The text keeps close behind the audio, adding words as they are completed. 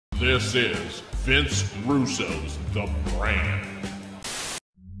This is Vince Russo's The Brand.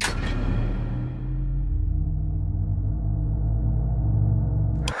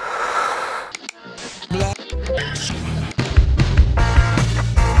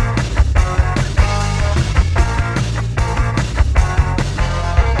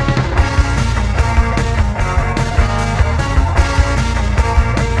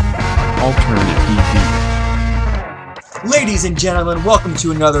 AlternaTV. Ladies and gentlemen, welcome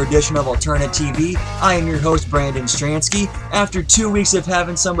to another edition of AlternaTV. I am your host, Brandon Stransky. After 2 weeks of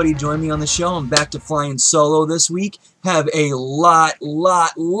having somebody join me on the show, I'm back to flying solo this week. Have a lot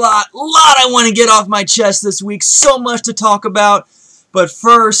I want to get off my chest this week. So much to talk about. But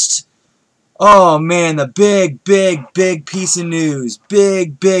first, oh man, the big piece of news.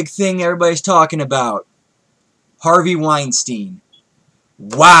 Big thing everybody's talking about. Harvey Weinstein.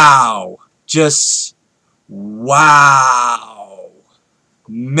 Wow. Just wow.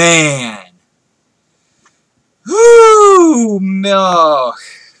 Man. Whoo. No.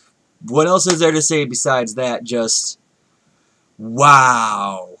 What else is there to say besides that? Just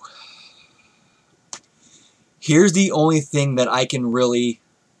wow. Here's the only thing that I can really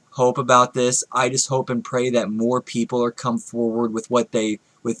hope about this. I just hope and pray that more people are come forward with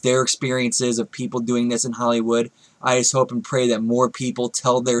with their experiences of people doing this in Hollywood. I just hope and pray that more people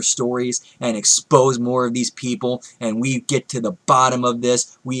tell their stories and expose more of these people, and we get to the bottom of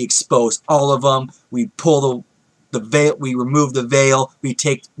this. We expose all of them. We pull the veil. We remove the veil. We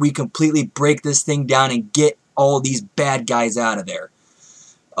completely break this thing down and get all these bad guys out of there.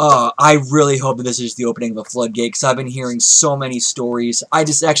 I really hope that this is the opening of a floodgate, because I've been hearing so many stories. I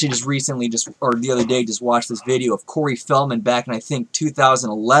just recently, or the other day, just watched this video of Corey Feldman back in, I think,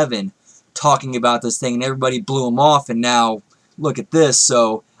 2011, talking about this thing, and everybody blew him off, and now, look at this.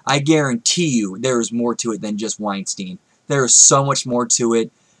 So, I guarantee you, there is more to it than just Weinstein. There is so much more to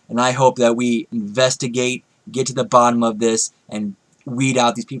it, and I hope that we investigate, get to the bottom of this, and weed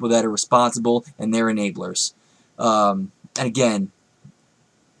out these people that are responsible and their enablers. And again,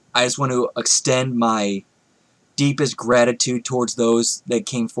 I just want to extend my deepest gratitude towards those that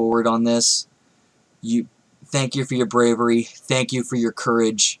came forward on this. Thank you for your bravery. Thank you for your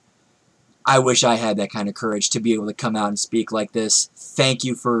courage. I wish I had that kind of courage to be able to come out and speak like this. Thank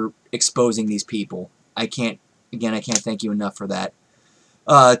you for exposing these people. I can't thank you enough for that.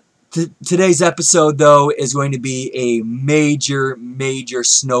 Today's episode, though, is going to be a major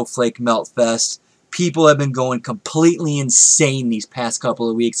snowflake melt fest. People have been going completely insane these past couple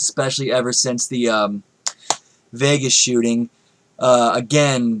of weeks, especially ever since the Vegas shooting.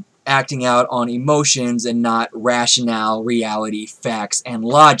 Again, acting out on emotions and not rationale, reality, facts, and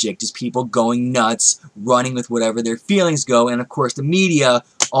logic. Just people going nuts, running with whatever their feelings go. And, of course, the media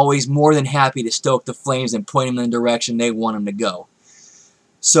always more than happy to stoke the flames and point them in the direction they want them to go.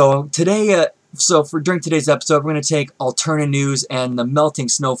 So today... during today's episode, we're going to take Alterna News and the Melting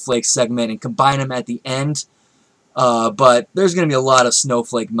Snowflake segment and combine them at the end. But there's going to be a lot of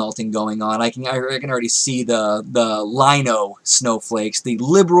snowflake melting going on. I can already see the lino snowflakes, the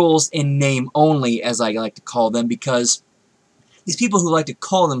liberals in name only, as I like to call them, because these people who like to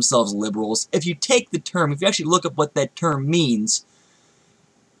call themselves liberals, if you take the term, if you actually look up what that term means,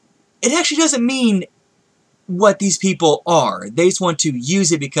 it actually doesn't mean what these people are. They just want to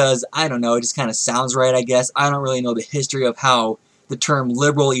use it because, I don't know, it just kind of sounds right, I guess. I don't really know the history of how the term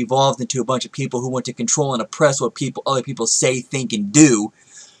liberal evolved into a bunch of people who want to control and oppress what other people say, think, and do.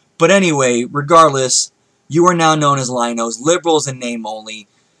 But anyway, regardless, you are now known as linos, liberals in name only.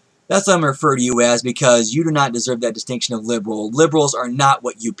 That's what I'm going to refer to you as, because you do not deserve that distinction of liberal. Liberals are not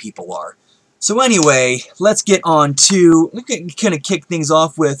what you people are. So anyway, let's get on to, we can kind of kick things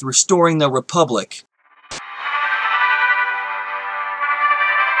off with restoring the Republic.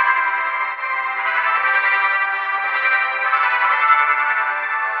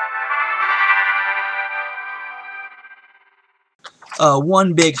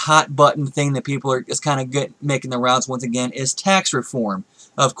 One big hot button thing that people are just kind of making the rounds once again is tax reform.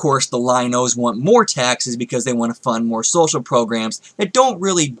 Of course, the linos want more taxes because they want to fund more social programs that don't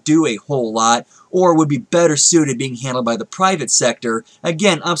really do a whole lot or would be better suited being handled by the private sector.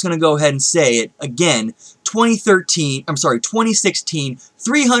 Again, I'm just going to go ahead and say it again. 2016,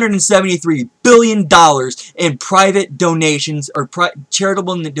 $373 billion in private donations or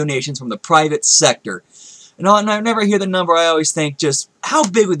charitable donations from the private sector. And I never hear the number, I always think just how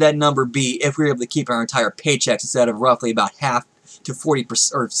big would that number be if we were able to keep our entire paychecks instead of roughly about half to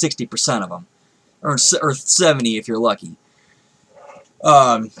 40% or 60% of them, or 70 if you're lucky.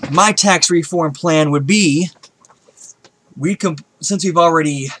 My tax reform plan would be, since we've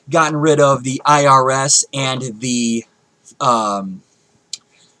already gotten rid of the IRS and the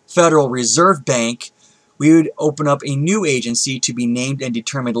Federal Reserve Bank, we would open up a new agency to be named and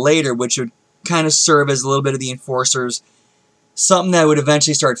determined later, which would kind of serve as a little bit of the enforcers, something that would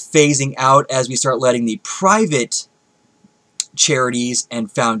eventually start phasing out as we start letting the private charities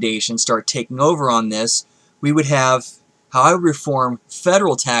and foundations start taking over on this. We would have, how I would reform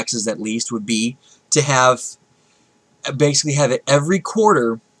federal taxes at least, would be to have, basically have it every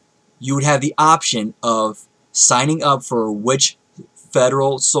quarter, you would have the option of signing up for which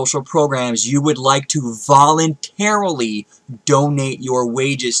federal social programs you would like to voluntarily donate your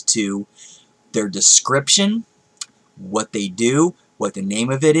wages to, their description, what they do, what the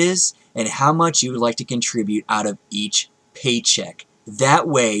name of it is, and how much you would like to contribute out of each paycheck. That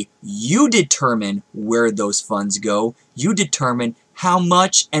way, you determine where those funds go. You determine how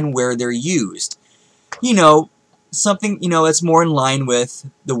much and where they're used. You know, something, you know, that's more in line with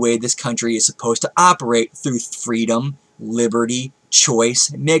the way this country is supposed to operate, through freedom, liberty,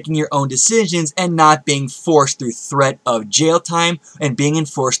 choice, making your own decisions, and not being forced through threat of jail time and being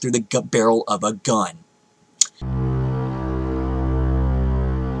enforced through the barrel of a gun.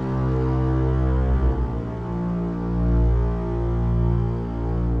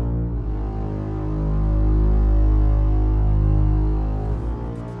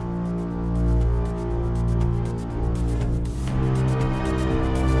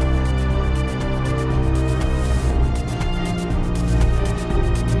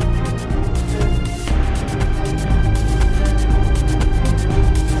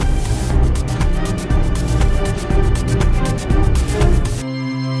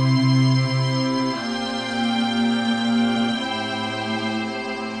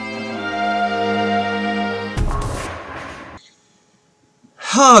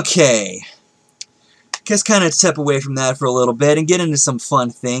 Okay, just kind of step away from that for a little bit and get into some fun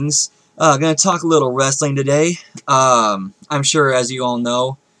things. Going to talk a little wrestling today. I'm sure, as you all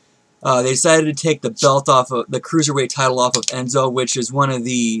know, they decided to take the belt off of the cruiserweight title off of Enzo, which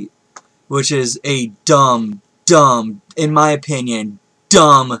is a dumb, in my opinion,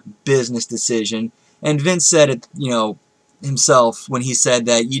 dumb business decision. And Vince said it, you know, himself when he said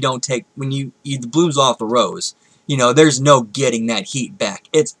that you don't take, when you the bloom's off the rose. You know, there's no getting that heat back.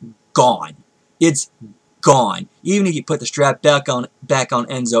 It's gone. It's gone. Even if you put the strap back on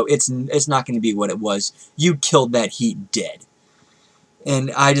Enzo, it's not going to be what it was. You killed that heat dead.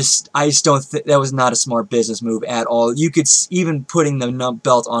 And I just don't think that was not a smart business move at all. You could, even putting the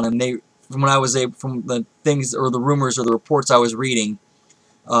belt on him, from the things or the rumors or the reports I was reading,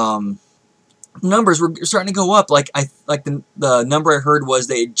 numbers were starting to go up. Like the number I heard was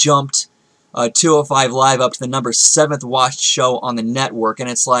they jumped 205 Live up to the number 7th watched show on the network, and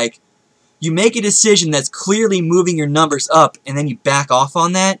it's like, you make a decision that's clearly moving your numbers up, and then you back off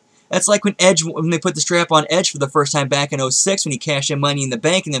on that. That's like when they put the strap on Edge for the first time back in 06 when he cashed in Money in the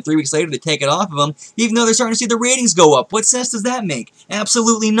Bank, and then 3 weeks later they take it off of him, even though they're starting to see the ratings go up. What sense does that make?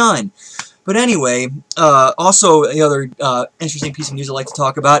 Absolutely none. But anyway, also the other interesting piece of news I'd like to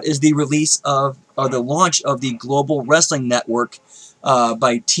talk about is the release of, or the launch of the Global Wrestling Network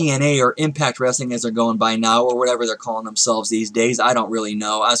by TNA, or Impact Wrestling as they're going by now, or whatever they're calling themselves these days. I don't really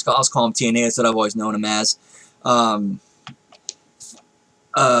know. I'll call them TNA. That's what I've always known them as. And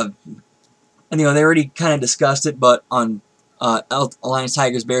you know, they already kind of discussed it, but on Alliance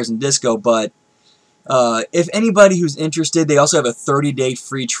Tigers, Bears, and Disco. But if anybody who's interested, they also have a 30-day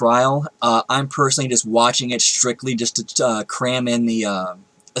free trial. I'm personally just watching it strictly just to cram in the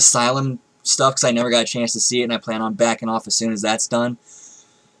Asylum stuff, because I never got a chance to see it, and I plan on backing off as soon as that's done.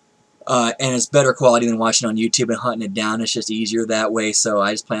 And it's better quality than watching on YouTube and hunting it down. It's just easier that way, so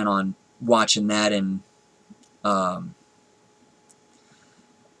I just plan on watching that and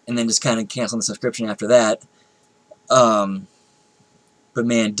then just kind of canceling the subscription after that. But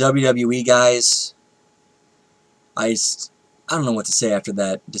man, WWE guys, I don't know what to say after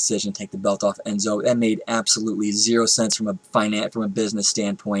that decision to take the belt off Enzo. That made absolutely zero sense from a business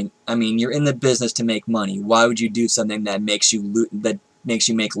standpoint. I mean, you're in the business to make money. Why would you do something that makes you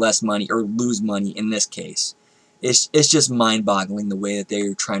make less money or lose money in this case? It's just mind-boggling the way that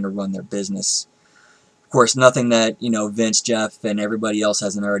they're trying to run their business. Of course, nothing that, you know, Vince, Jeff, and everybody else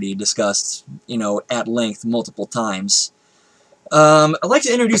hasn't already discussed, you know, at length multiple times. I'd like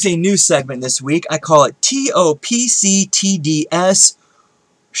to introduce a new segment this week. I call it TOPCTDS,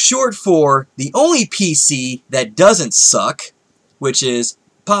 short for the only PC that doesn't suck, which is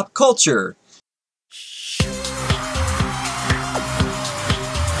pop culture.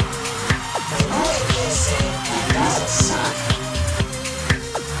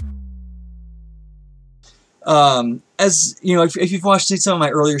 As you know, if you've watched some of my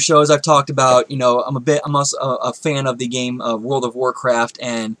earlier shows, I've talked about, you know, I'm also a fan of the game of World of Warcraft,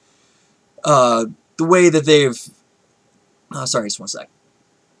 and the way that they've, sorry, just one sec,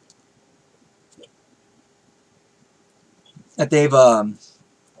 that they've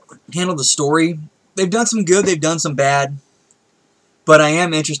handled the story. They've done some good, they've done some bad, but I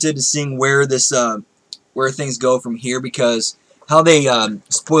am interested to seeing where this where things go from here, because how they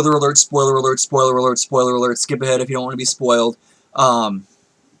spoiler alert, spoiler alert, spoiler alert, spoiler alert, skip ahead if you don't want to be spoiled. How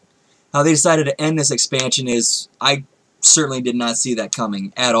they decided to end this expansion is, I certainly did not see that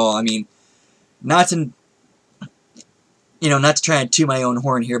coming at all. I mean, not to, you know, not to try and toot my own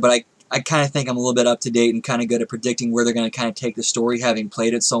horn here, but I kind of think I'm a little bit up to date and kind of good at predicting where they're going to kind of take the story, having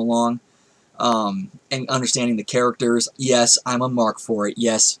played it so long, and understanding the characters. Yes, I'm a mark for it.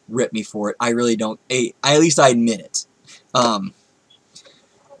 Yes, rip me for it. I really don't. At least I admit it.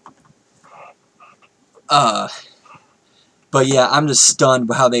 But yeah, I'm just stunned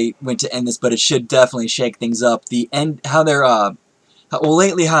by how they went to end this, but it should definitely shake things up. The end, how they're, well,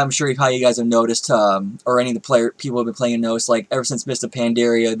 lately, how I'm sure how you guys have noticed, or any of the people have been playing and noticed, like, ever since Mist of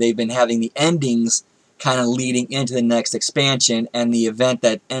Pandaria, they've been having the endings kind of leading into the next expansion, and the event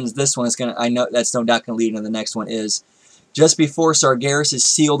that ends this one is gonna, I know that's no doubt gonna lead into the next one, is just before Sargeras is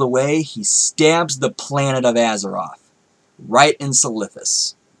sealed away, he stabs the planet of Azeroth, right in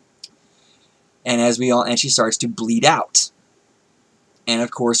Silithus. And she starts to bleed out. And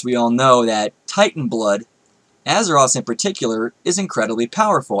of course, we all know that Titan blood, Azeroth's in particular, is incredibly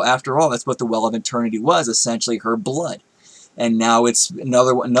powerful. After all, that's what the Well of Eternity was, essentially her blood. And now it's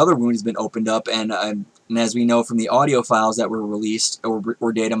another wound has been opened up, and as we know from the audio files that were released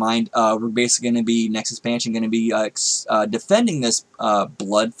or data mined, we're basically going to be, next expansion, going to be defending this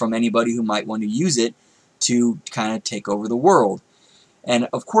blood from anybody who might want to use it to kind of take over the world. And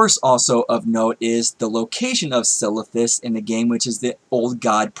of course, also of note is the location of Silithus in the game, which is the Old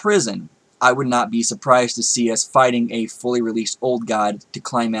God prison. I would not be surprised to see us fighting a fully released Old God to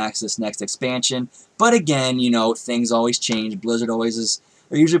climax this next expansion. But again, you know, things always change. Blizzard always is.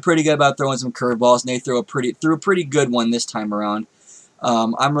 They're usually pretty good about throwing some curveballs, and they threw a pretty good one this time around.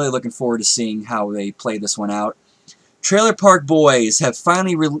 I'm really looking forward to seeing how they play this one out. Trailer Park Boys have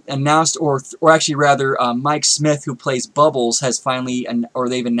finally announced, or actually rather, Mike Smith, who plays Bubbles, has finally,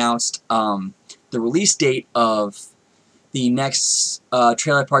 they've announced the release date of the next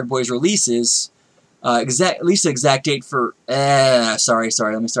Trailer Park Boys releases. At least the exact date for. Sorry.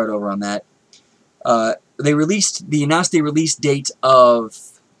 Let me start over on that. They announced the release date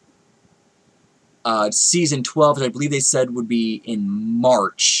of season 12, which I believe they said would be in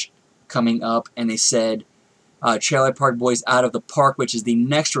March coming up, and they said Trailer Park Boys Out of the Park, which is the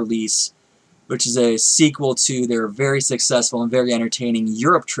next release, which is a sequel to their very successful and very entertaining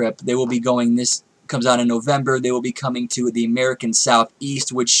Europe trip. They will be going, this comes out in November, they will be coming to the American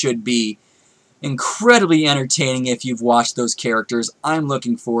Southeast, which should be incredibly entertaining if you've watched those characters. I'm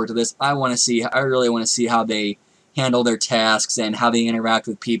looking forward to this. I really want to see how they handle their tasks and how they interact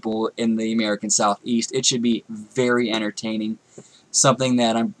with people in the American Southeast. It should be very entertaining, something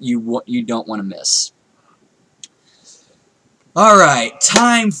that you don't want to miss. Alright,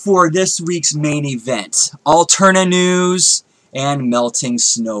 time for this week's main event. Alterna news and melting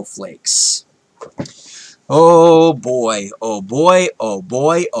snowflakes. Oh boy, oh boy, oh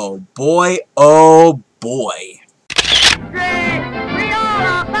boy, oh boy, oh boy.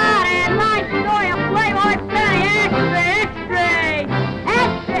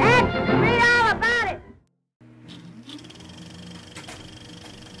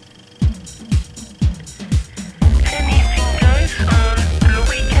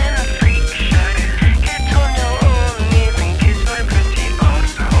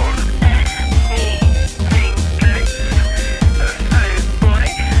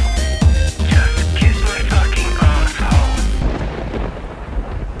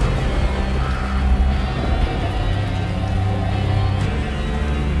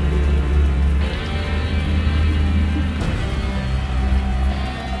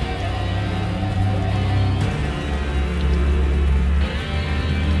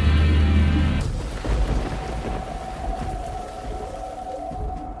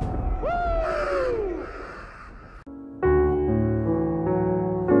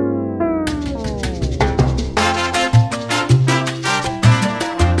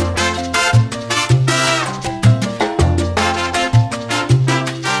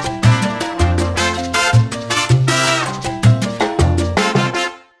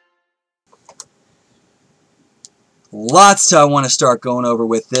 Lots I want to start going over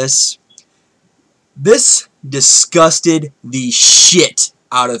with this. This disgusted the shit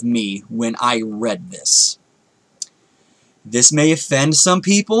out of me when I read this. This may offend some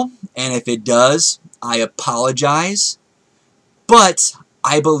people, and if it does, I apologize. But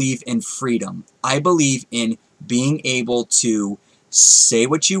I believe in freedom. I believe in being able to say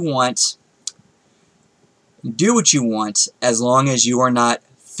what you want, do what you want, as long as you are not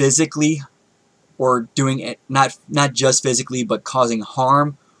physically or doing it, not just physically, but causing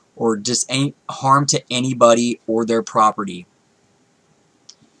harm or just any harm to anybody or their property.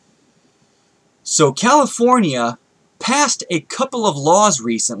 So California passed a couple of laws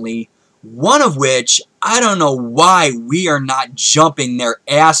recently, one of which, I don't know why we are not jumping their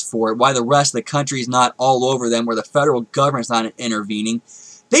ass for it, why the rest of the country is not all over them, where the federal government's not intervening.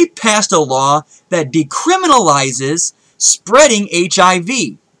 They passed a law that decriminalizes spreading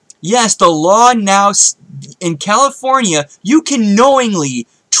HIV. Yes, the law now in California, you can knowingly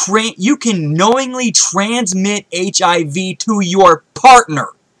transmit HIV to your partner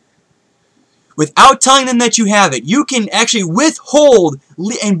without telling them that you have it. You can actually withhold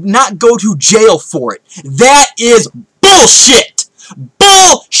and not go to jail for it. That is bullshit!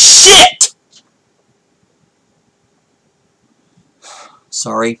 Bullshit!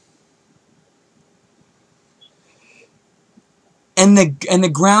 Sorry. And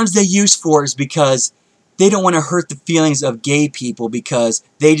the grounds they use for it is because they don't want to hurt the feelings of gay people because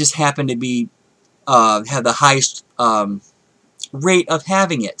they just happen to be have the highest rate of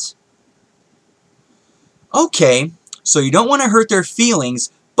having it. Okay, so you don't want to hurt their feelings,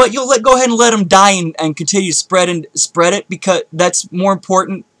 but you'll go ahead and let them die and continue to spread it, because that's more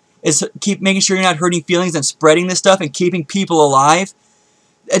important, is keep making sure you're not hurting feelings and spreading this stuff and keeping people alive.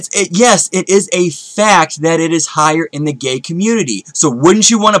 Yes, it is a fact that it is higher in the gay community. So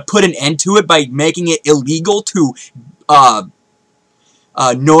wouldn't you want to put an end to it by making it illegal to have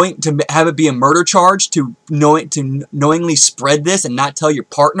it be a murder charge to knowingly spread this and not tell your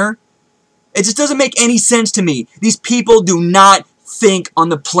partner? It just doesn't make any sense to me. These people do not think on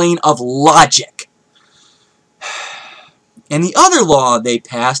the plane of logic. And the other law they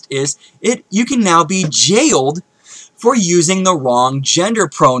passed is you can now be jailed for using the wrong gender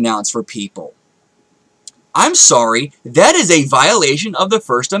pronouns for people. I'm sorry, that is a violation of the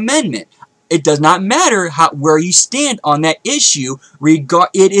First Amendment. It does not matter where you stand on that issue.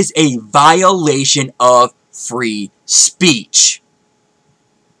 It is a violation of free speech.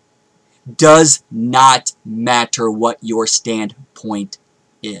 Does not matter what your standpoint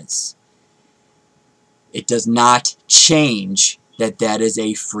is. It does not change that is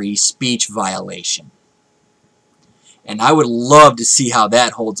a free speech violation. And I would love to see how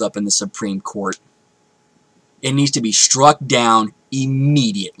that holds up in the Supreme Court. It needs to be struck down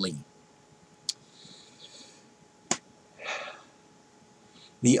immediately.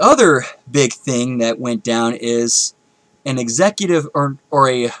 The other big thing that went down is an executive or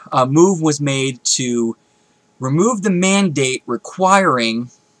a move was made to remove the mandate requiring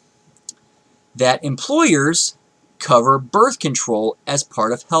that employers cover birth control as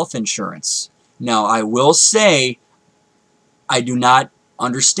part of health insurance. Now, I will say, I do not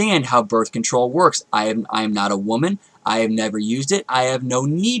understand how birth control works. I am not a woman. I have never used it. I have no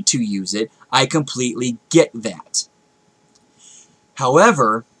need to use it. I completely get that.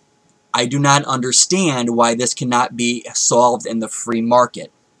 However, I do not understand why this cannot be solved in the free market.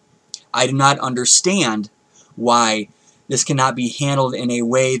 I do not understand why this cannot be handled in a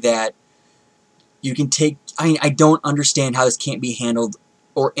way that you can take... I don't understand how this can't be handled,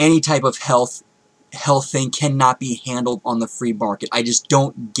 or any type of health thing cannot be handled on the free market. I just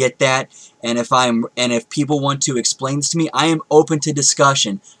don't get that. And if people want to explain this to me, I am open to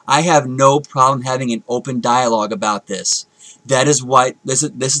discussion. I have no problem having an open dialogue about this. That is why this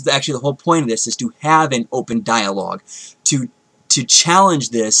is actually the whole point of this, is to have an open dialogue, to challenge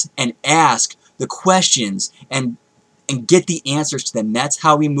this and ask the questions and get the answers to them. That's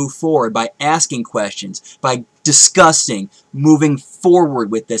how we move forward, by asking questions, by discussing, moving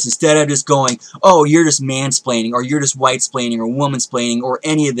forward with this, instead of just going, oh, you're just mansplaining, or you're just white-splaining, or woman-splaining, or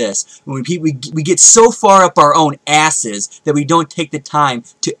any of this. When we get so far up our own asses that we don't take the time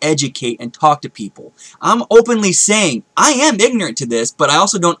to educate and talk to people. I'm openly saying, I am ignorant to this, but I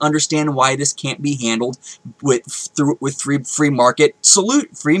also don't understand why this can't be handled with free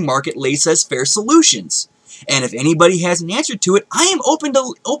market laissez-faire solutions. And if anybody has an answer to it, I am open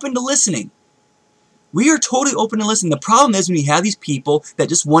to listening. We are totally open to listening. The problem is when you have these people that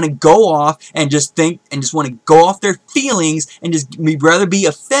just want to go off and just think and just want to go off their feelings and just rather be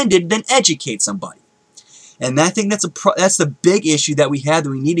offended than educate somebody. And I think that's the big issue that we have, that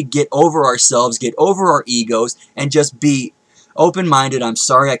we need to get over ourselves, get over our egos, and just be open-minded. I'm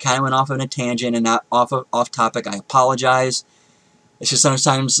sorry I kind of went off on a tangent and not off topic. I apologize. It's just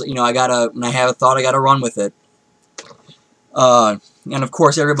sometimes, you know, when I have a thought, I gotta run with it. And of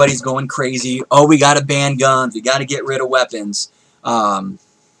course, everybody's going crazy. Oh, we got to ban guns. We got to get rid of weapons.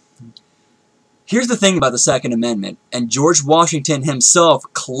 Here's the thing about the Second Amendment, and George Washington himself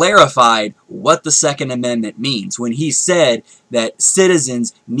clarified what the Second Amendment means when he said that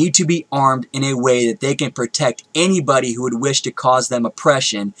citizens need to be armed in a way that they can protect anybody who would wish to cause them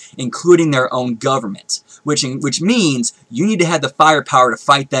oppression, including their own government, which means you need to have the firepower to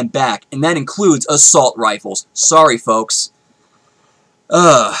fight them back, and that includes assault rifles. Sorry, folks.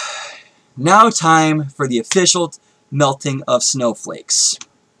 Now time for the official melting of snowflakes.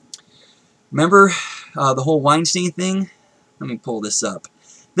 Remember the whole Weinstein thing? Let me pull this up.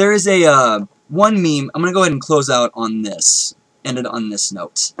 There is a one meme. I'm going to go ahead and close out on this. End it on this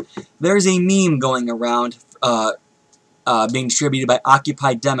note. There's a meme going around being distributed by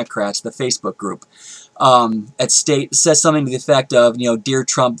Occupy Democrats, the Facebook group. It says something to the effect of, dear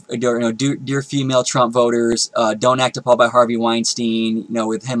Trump, dear female Trump voters, don't act appalled by Harvey Weinstein,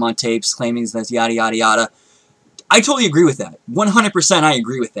 with him on tapes claiming this yada yada yada. I totally agree with that. 100% I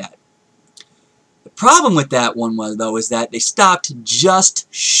agree with that. The problem with that one was, though, is that they stopped just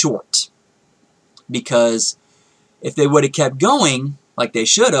short. Because if they would have kept going, like they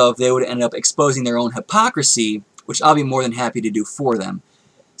should have, they would have ended up exposing their own hypocrisy, which I'll be more than happy to do for them.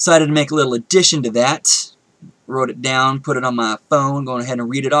 Decided to make a little addition to that. Wrote it down, put it on my phone, going ahead and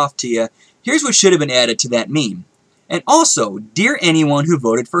read it off to you. Here's what should have been added to that meme. And also, dear anyone who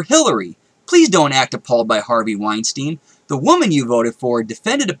voted for Hillary, please don't act appalled by Harvey Weinstein. The woman you voted for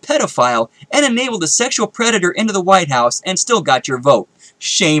defended a pedophile and enabled a sexual predator into the White House and still got your vote.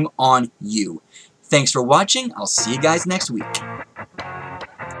 Shame on you. Thanks for watching. I'll see you guys next week.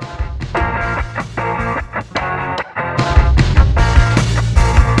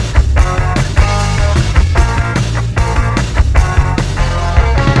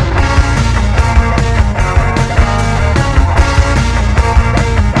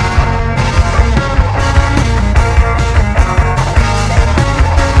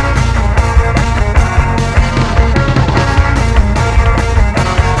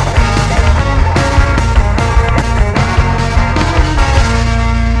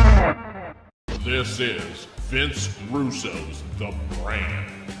 This is Vince Russo's The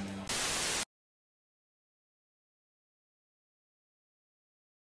Brand.